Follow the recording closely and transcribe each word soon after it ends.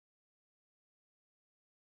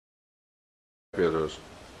Pietros.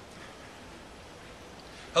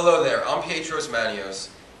 Hello there, I'm Pietros Maneos,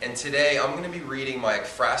 and today I'm going to be reading my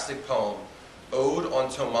ekphrastic poem, Ode on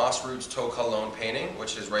Tomasz Rut's ΤΟ.ΚΑΛΟΝ painting,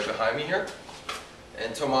 which is right behind me here.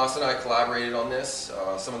 And Tomas and I collaborated on this.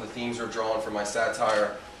 Some of the themes are drawn from my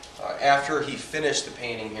satire. After he finished the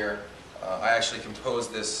painting here, I actually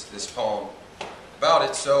composed this poem about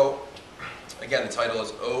it. So, again, the title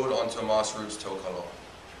is Ode on Tomasz Rut's ΤΟ.ΚΑΛΟΝ.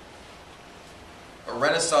 A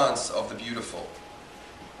renaissance of the beautiful,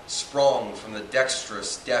 sprung from the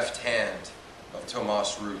dextrous, deft hand of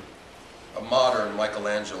Tomasz Rut, a modern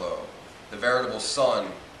Michelangelo, the veritable son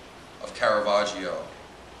of Caravaggio,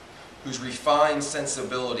 whose refined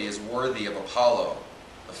sensibility is worthy of Apollo,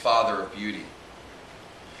 the father of beauty.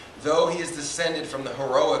 Though he is descended from the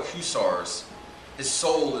heroic Hussars, his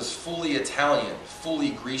soul is fully Italian,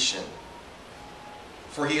 fully Grecian,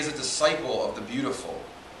 for he is a disciple of the beautiful,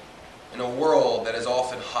 in a world that is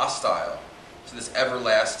often hostile to this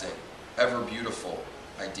everlasting, ever beautiful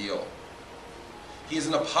ideal. He is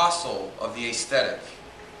an apostle of the aesthetic,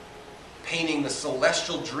 painting the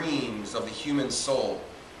celestial dreams of the human soul.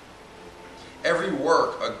 Every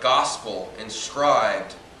work a gospel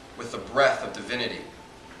inscribed with the breath of divinity,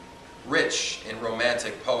 rich in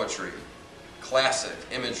romantic poetry, classic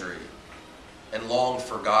imagery, and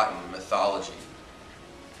long-forgotten mythology.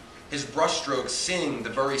 His brushstrokes sing the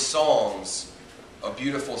very songs of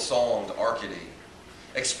beautiful songed Arcady,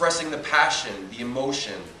 expressing the passion, the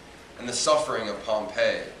emotion, and the suffering of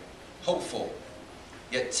Pompeii, hopeful,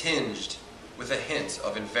 yet tinged with a hint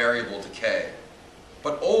of invariable decay,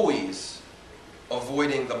 but always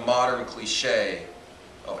avoiding the modern cliché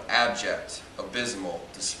of abject, abysmal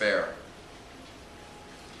despair.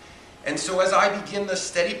 And so as I begin the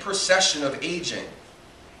steady procession of aging,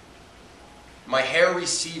 my hair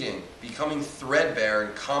receding, becoming threadbare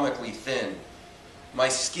and comically thin, my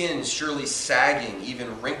skin surely sagging,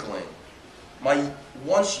 even wrinkling, my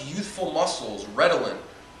once youthful muscles redolent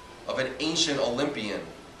of an ancient Olympian,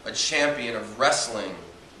 a champion of wrestling,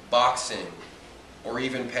 boxing, or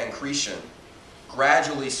even pancreation,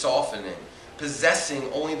 gradually softening, possessing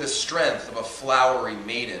only the strength of a flowery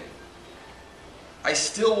maiden. I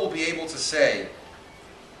still will be able to say,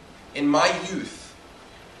 in my youth,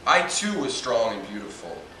 I too was strong and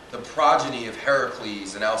beautiful, the progeny of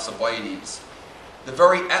Heracles and Alcibiades, the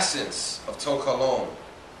very essence of ΤΟ.ΚΑΛΟΝ.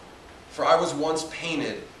 For I was once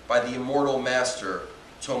painted by the immortal master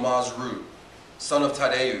Tomasz Rut, son of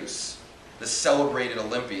Tadeusz, the celebrated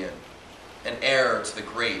Olympian, and heir to the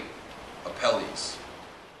great Apelles.